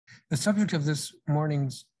The subject of this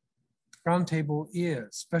morning's roundtable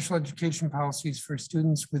is special education policies for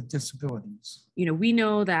students with disabilities. We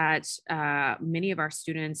know that many of our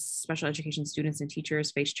students, special education students and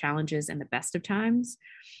teachers, face challenges in the best of times.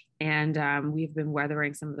 And we've been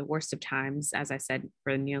weathering some of the worst of times, as I said,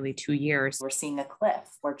 for nearly 2 years. We're seeing a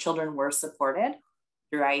cliff where children were supported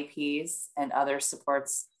through IEPs and other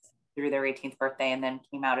supports through their 18th birthday, and then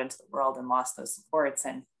came out into the world and lost those supports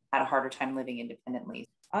and had a harder time living independently.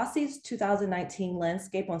 OSSE's 2019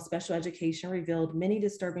 landscape on special education revealed many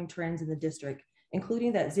disturbing trends in the district,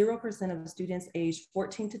 including that 0% of students aged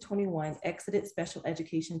 14 to 21 exited special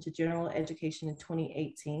education to general education in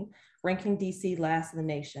 2018, ranking DC last in the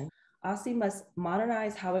nation. OSSE must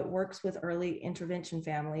modernize how it works with early intervention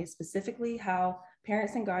families, specifically how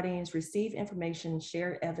parents and guardians receive information and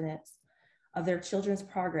share evidence of their children's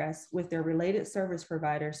progress with their related service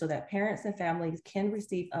providers so that parents and families can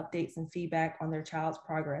receive updates and feedback on their child's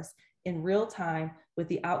progress in real time with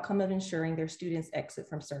the outcome of ensuring their students exit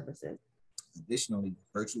from services. Additionally,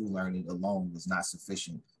 virtual learning alone was not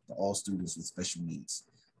sufficient for all students with special needs.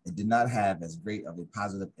 It did not have as great of a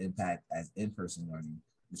positive impact as in-person learning,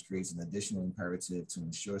 which creates an additional imperative to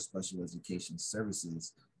ensure special education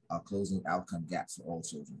services are closing outcome gaps for all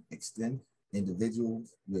children. Extend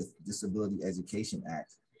Individuals with Disability Education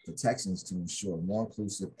Act protections to ensure more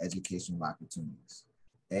inclusive educational opportunities.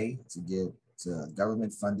 To give to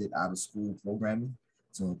government-funded out-of-school programming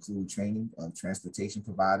to include training of transportation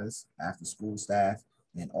providers, after-school staff,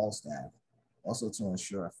 and all staff. Also to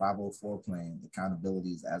ensure a 504 plan accountability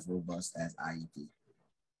is as robust as IEP.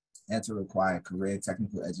 And to require career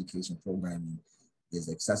technical education programming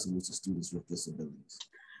is accessible to students with disabilities.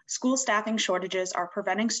 School staffing shortages are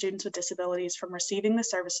preventing students with disabilities from receiving the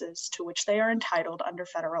services to which they are entitled under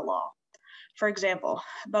federal law. For example,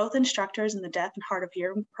 both instructors in the Deaf and Hard of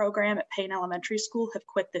Hearing program at Payne Elementary School have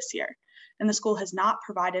quit this year, and the school has not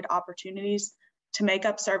provided opportunities to make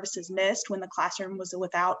up services missed when the classroom was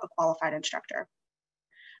without a qualified instructor.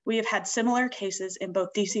 We have had similar cases in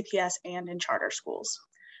both DCPS and in charter schools.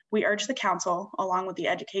 We urge the council, along with the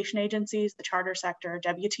education agencies, the charter sector,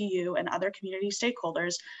 WTU, and other community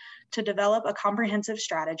stakeholders, to develop a comprehensive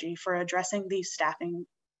strategy for addressing these staffing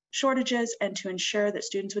shortages and to ensure that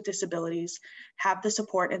students with disabilities have the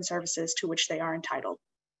support and services to which they are entitled.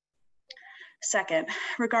 Second,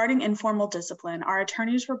 regarding informal discipline, our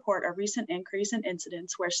attorneys report a recent increase in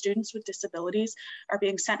incidents where students with disabilities are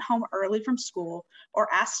being sent home early from school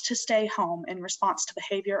or asked to stay home in response to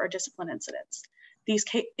behavior or discipline incidents.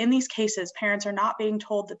 In these cases, parents are not being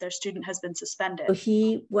told that their student has been suspended. So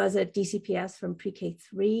he was at DCPS from pre-K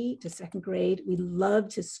 3 to 2nd grade. We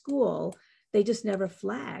loved his school. They just never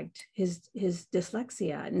flagged his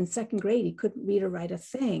dyslexia. And in 2nd grade, he couldn't read or write a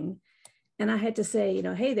thing. And I had to say,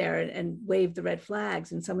 hey there, and wave the red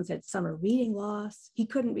flags. And someone said summer reading loss. He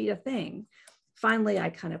couldn't read a thing. Finally,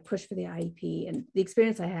 I kind of pushed for the IEP. And the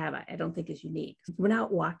experience I have, I don't think is unique. We're now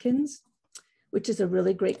at Watkins, which is a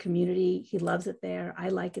really great community. He loves it there. I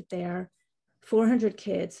like it there. 400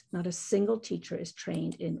 kids, not a single teacher is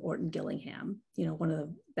trained in Orton-Gillingham, one of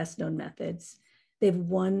the best known methods. They have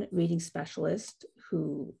one reading specialist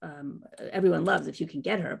who everyone loves if you can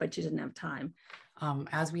get her, but she doesn't have time.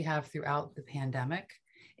 As we have throughout the pandemic,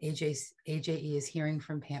 AJE is hearing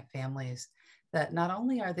from families that not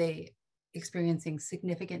only are they experiencing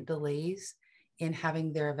significant delays in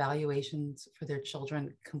having their evaluations for their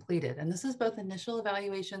children completed. And this is both initial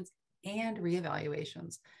evaluations and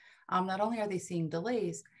reevaluations. Not only are they seeing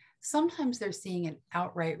delays, sometimes they're seeing an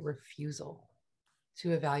outright refusal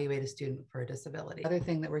to evaluate a student for a disability. Other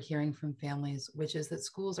thing that we're hearing from families, which is that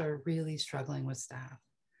schools are really struggling with staff,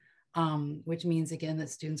 which means again that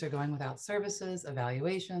students are going without services,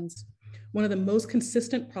 evaluations. One of the most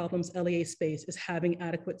consistent problems LEAs face is having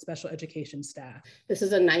adequate special education staff. This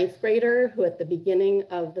is a 9th grader who at the beginning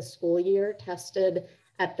of the school year tested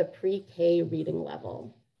at the pre-K reading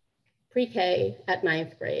level. Pre-K at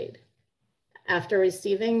 9th grade. After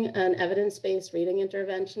receiving an evidence-based reading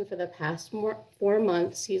intervention for the past 4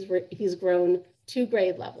 months, he's grown 2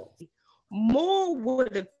 grade levels. More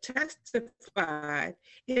would have testified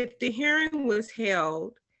if the hearing was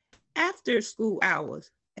held after school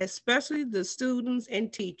hours, especially the students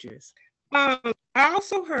and teachers. I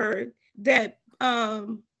also heard that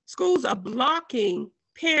schools are blocking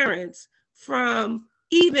parents from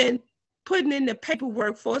even putting in the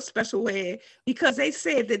paperwork for special ed because they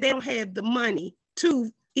said that they don't have the money to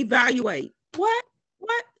evaluate. What?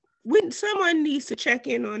 When someone needs to check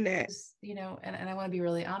in on that. And I want to be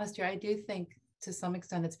really honest here. I do think to some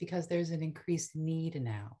extent it's because there's an increased need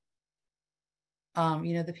now.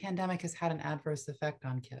 The pandemic has had an adverse effect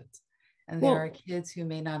on kids. And there are kids who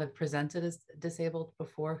may not have presented as disabled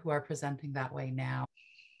before who are presenting that way now.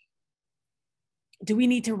 Do we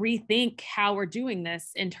need to rethink how we're doing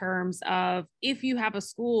this in terms of if you have a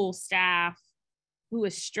school staff who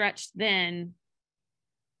is stretched thin,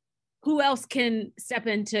 who else can step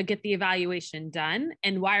in to get the evaluation done?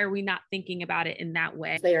 And why are we not thinking about it in that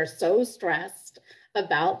way? They are so stressed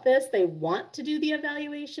about this. They want to do the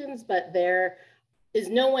evaluations, but there is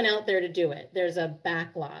no one out there to do it. There's a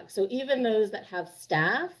backlog. So even those that have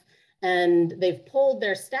staff and they've pulled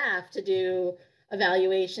their staff to do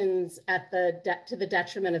evaluations at to the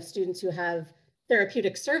detriment of students who have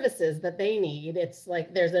therapeutic services that they need, it's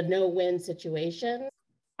like there's a no-win situation.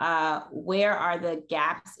 Where are the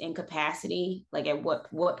gaps in capacity? Like at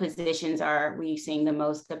what positions are we seeing the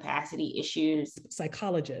most capacity issues?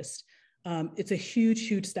 Psychologists. It's a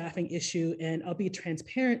huge staffing issue. And I'll be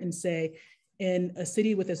transparent and say, in a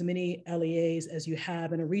city with as many LEAs as you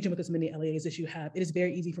have, in a region with as many LEAs as you have, it is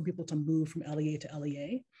very easy for people to move from LEA to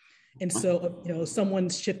LEA. And so, someone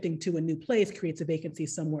shifting to a new place creates a vacancy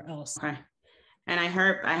somewhere else. Okay. And I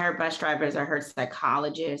heard bus drivers, I heard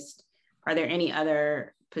psychologists. Are there any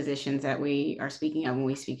other positions that we are speaking of when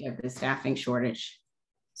we speak of the staffing shortage?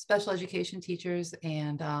 Special education teachers,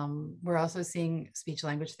 and we're also seeing speech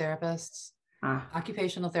language therapists.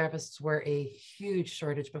 Occupational therapists were a huge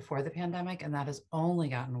shortage before the pandemic, and that has only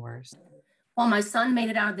gotten worse. While my son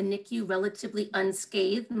made it out of the NICU relatively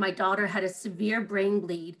unscathed, my daughter had a severe brain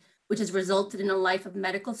bleed, which has resulted in a life of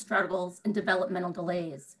medical struggles and developmental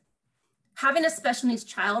delays. Having a special needs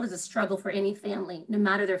child is a struggle for any family, no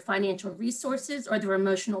matter their financial resources or their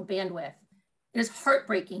emotional bandwidth. It is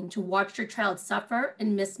heartbreaking to watch your child suffer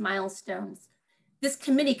and miss milestones. This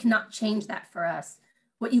committee cannot change that for us.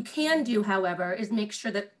 What you can do, however, is make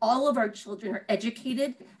sure that all of our children are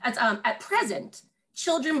educated. As at present,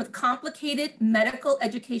 children with complicated medical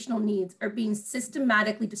educational needs are being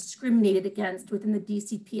systematically discriminated against within the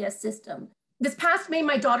DCPS system. This past May,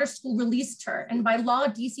 my daughter's school released her, and by law,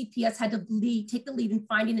 DCPS had to take the lead in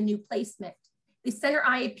finding a new placement. They sent her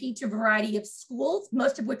IEP to a variety of schools,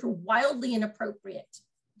 most of which were wildly inappropriate.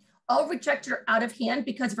 All rejected her out of hand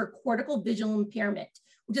because of her cortical visual impairment,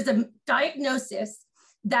 which is a diagnosis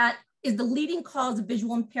that is the leading cause of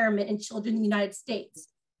visual impairment in children in the United States.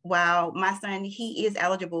 While my son, he is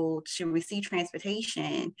eligible to receive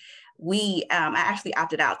transportation, I actually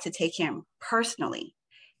opted out to take him personally.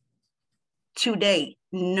 To date,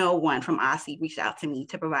 no one from OSSI reached out to me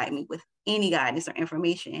to provide me with any guidance or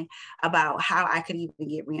information about how I could even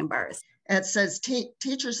get reimbursed. It says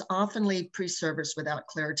teachers often leave pre-service without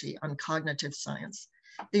clarity on cognitive science.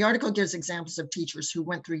 The article gives examples of teachers who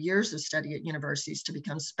went through years of study at universities to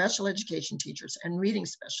become special education teachers and reading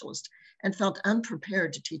specialists and felt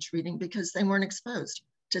unprepared to teach reading because they weren't exposed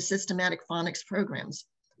to systematic phonics programs.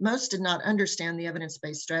 Most did not understand the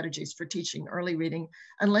evidence-based strategies for teaching early reading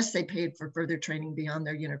unless they paid for further training beyond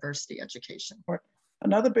their university education.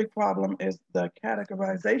 Another big problem is the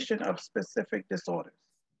categorization of specific disorders.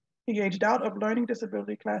 He aged out of the learning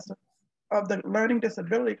disability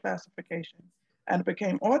classification and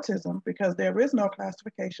became autism because there is no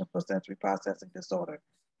classification for sensory processing disorder.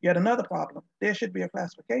 Yet another problem, there should be a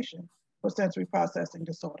classification for sensory processing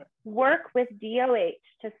disorder. Work with DOH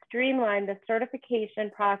to streamline the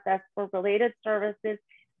certification process for related services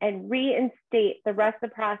and reinstate the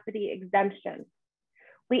reciprocity exemption.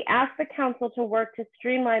 We ask the council to work to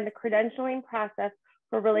streamline the credentialing process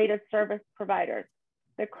for related service providers.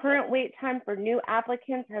 The current wait time for new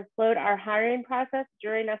applicants has slowed our hiring process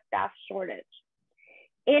during a staff shortage.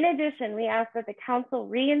 In addition, we ask that the council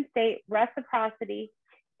reinstate reciprocity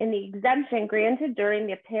in the exemption granted during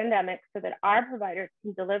the pandemic so that our providers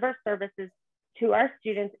can deliver services to our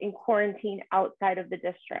students in quarantine outside of the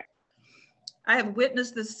district. I have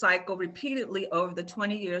witnessed this cycle repeatedly over the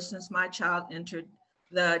 20 years since my child entered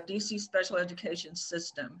the DC special education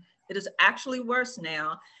system. It is actually worse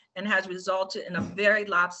now and has resulted in a very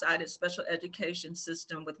lopsided special education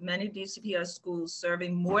system with many DCPS schools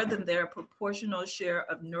serving more than their proportional share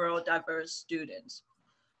of neurodiverse students.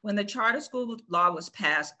 When the charter school law was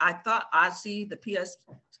passed, I thought OSSI, the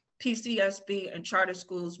PCSB, and charter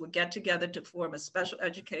schools would get together to form a special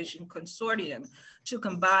education consortium to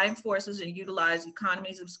combine forces and utilize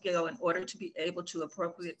economies of scale in order to be able to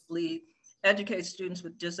appropriately educate students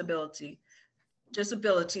with disabilities.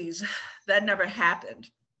 That never happened.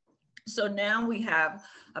 So now we have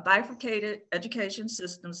a bifurcated education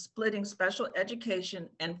system splitting special education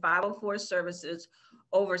and 504 services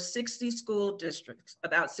over 60 school districts,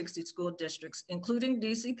 about 60 school districts, including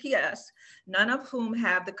DCPS, none of whom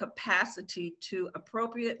have the capacity to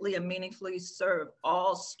appropriately and meaningfully serve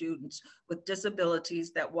all students with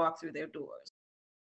disabilities that walk through their doors.